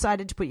 we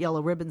decided to put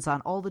yellow ribbons on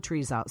all the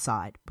trees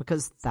outside,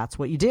 because that's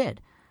what you did.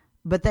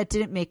 But that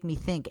didn't make me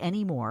think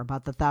any more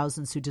about the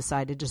thousands who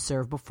decided to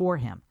serve before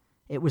him.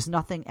 It was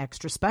nothing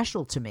extra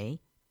special to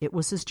me. It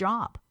was his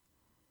job.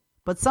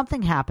 But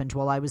something happened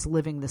while I was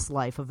living this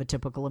life of a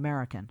typical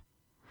American.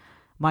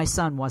 My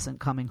son wasn't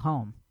coming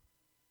home.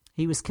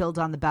 He was killed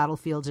on the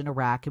battlefield in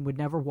Iraq and would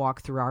never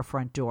walk through our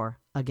front door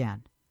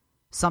again.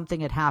 Something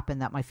had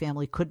happened that my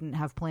family couldn't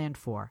have planned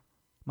for.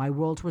 My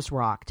world was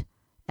rocked,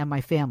 and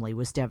my family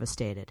was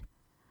devastated.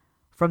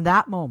 From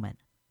that moment,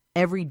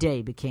 every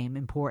day became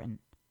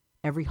important.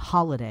 Every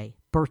holiday,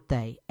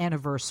 birthday,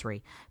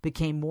 anniversary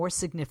became more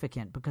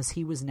significant because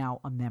he was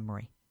now a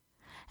memory.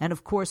 And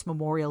of course,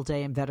 Memorial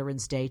Day and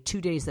Veterans Day, 2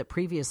 days that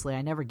previously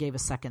I never gave a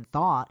second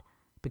thought,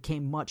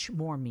 became much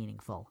more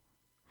meaningful.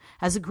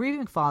 As a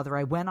grieving father,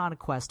 I went on a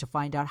quest to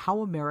find out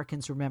how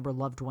Americans remember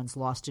loved ones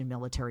lost in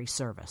military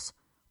service.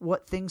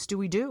 What things do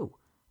we do?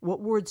 What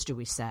words do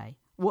we say?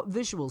 What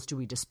visuals do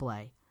we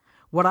display?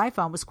 What I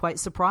found was quite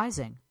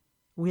surprising.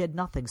 We had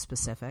nothing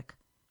specific.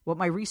 What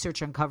my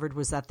research uncovered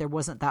was that there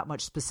wasn't that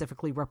much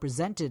specifically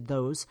represented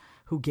those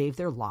who gave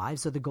their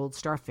lives or the Gold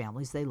Star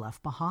families they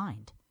left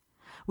behind.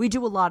 We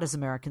do a lot as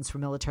Americans for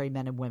military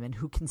men and women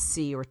who can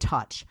see or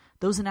touch,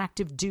 those in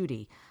active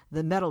duty,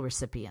 the medal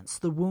recipients,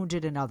 the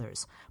wounded, and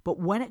others. But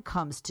when it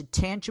comes to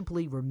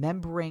tangibly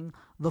remembering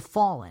the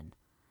fallen,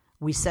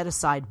 we set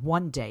aside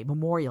one day,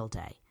 Memorial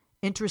Day.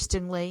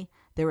 Interestingly,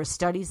 there are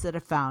studies that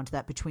have found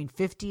that between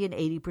 50 and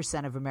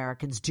 80% of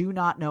Americans do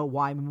not know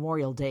why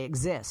Memorial Day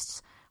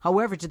exists.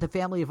 However, to the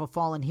family of a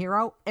fallen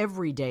hero,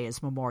 every day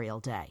is Memorial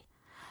Day.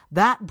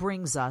 That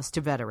brings us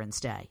to Veterans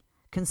Day.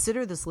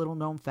 Consider this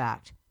little-known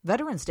fact.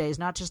 Veterans Day is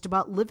not just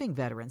about living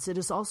veterans. It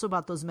is also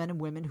about those men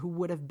and women who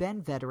would have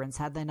been veterans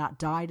had they not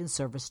died in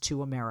service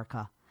to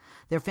America.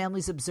 Their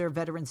families observe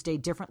Veterans Day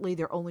differently.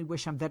 Their only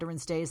wish on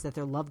Veterans Day is that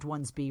their loved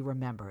ones be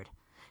remembered.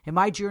 In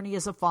my journey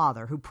as a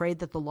father who prayed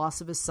that the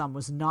loss of his son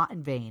was not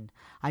in vain,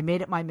 I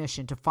made it my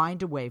mission to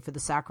find a way for the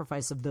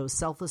sacrifice of those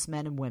selfless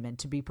men and women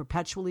to be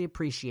perpetually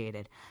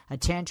appreciated, a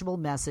tangible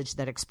message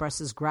that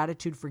expresses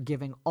gratitude for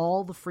giving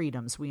all the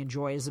freedoms we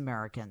enjoy as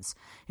Americans.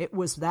 It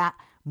was that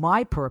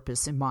my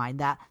purpose in mind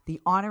that the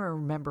Honor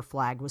and Remember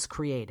flag was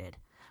created.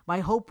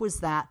 My hope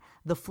was that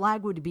the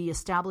flag would be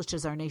established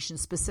as our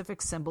nation's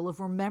specific symbol of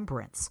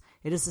remembrance.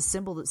 It is a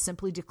symbol that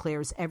simply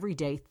declares every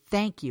day,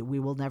 thank you, we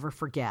will never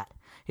forget.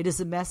 It is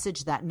a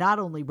message that not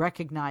only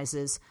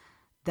recognizes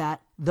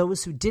that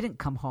those who didn't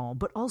come home,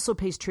 but also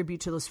pays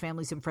tribute to those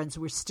families and friends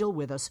who are still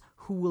with us,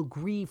 who will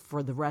grieve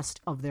for the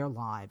rest of their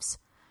lives.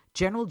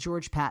 General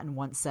George Patton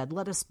once said,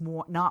 let us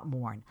not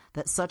mourn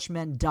that such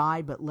men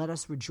died, but let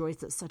us rejoice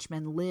that such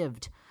men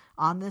lived.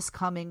 On this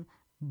coming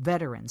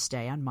Veterans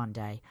Day on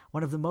Monday,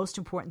 one of the most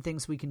important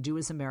things we can do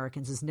as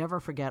Americans is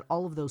never forget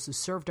all of those who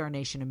served our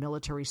nation in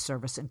military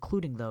service,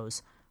 including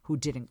those who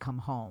didn't come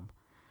home.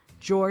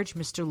 George,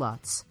 Mr.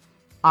 Lutz,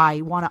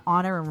 I want to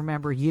honor and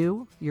remember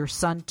you, your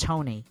son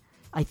Tony.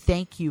 I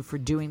thank you for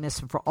doing this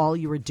and for all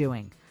you are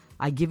doing.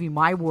 I give you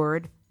my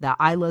word that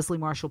I, Leslie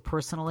Marshall,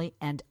 personally,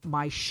 and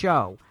my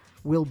show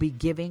will be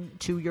giving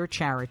to your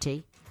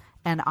charity.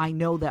 And I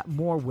know that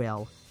more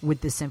will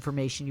with this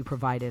information you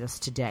provided us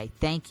today.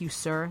 Thank you,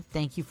 sir.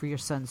 Thank you for your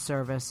son's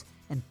service.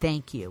 And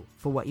thank you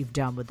for what you've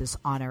done with this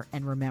Honor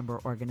and Remember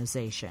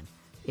organization.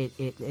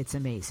 It's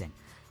amazing.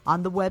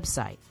 On the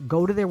website,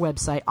 go to their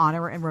website,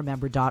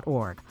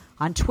 honorandremember.org.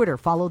 On Twitter,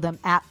 follow them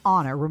at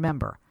Honor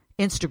Remember.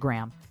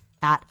 Instagram,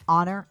 at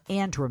Honor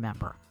and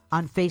Remember.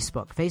 On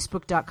Facebook,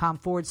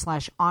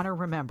 facebook.com/Honor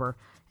Remember.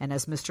 And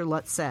as Mr.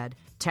 Lutz said,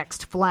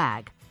 text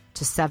FLAG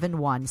to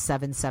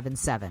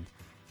 71777.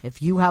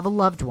 If you have a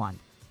loved one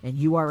and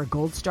you are a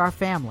Gold Star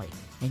family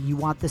and you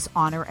want this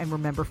Honor and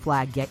Remember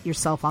flag, get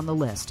yourself on the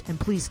list. And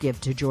please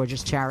give to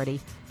George's charity,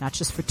 not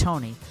just for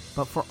Tony,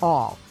 but for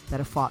all that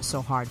have fought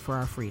so hard for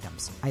our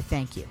freedoms. I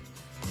thank you.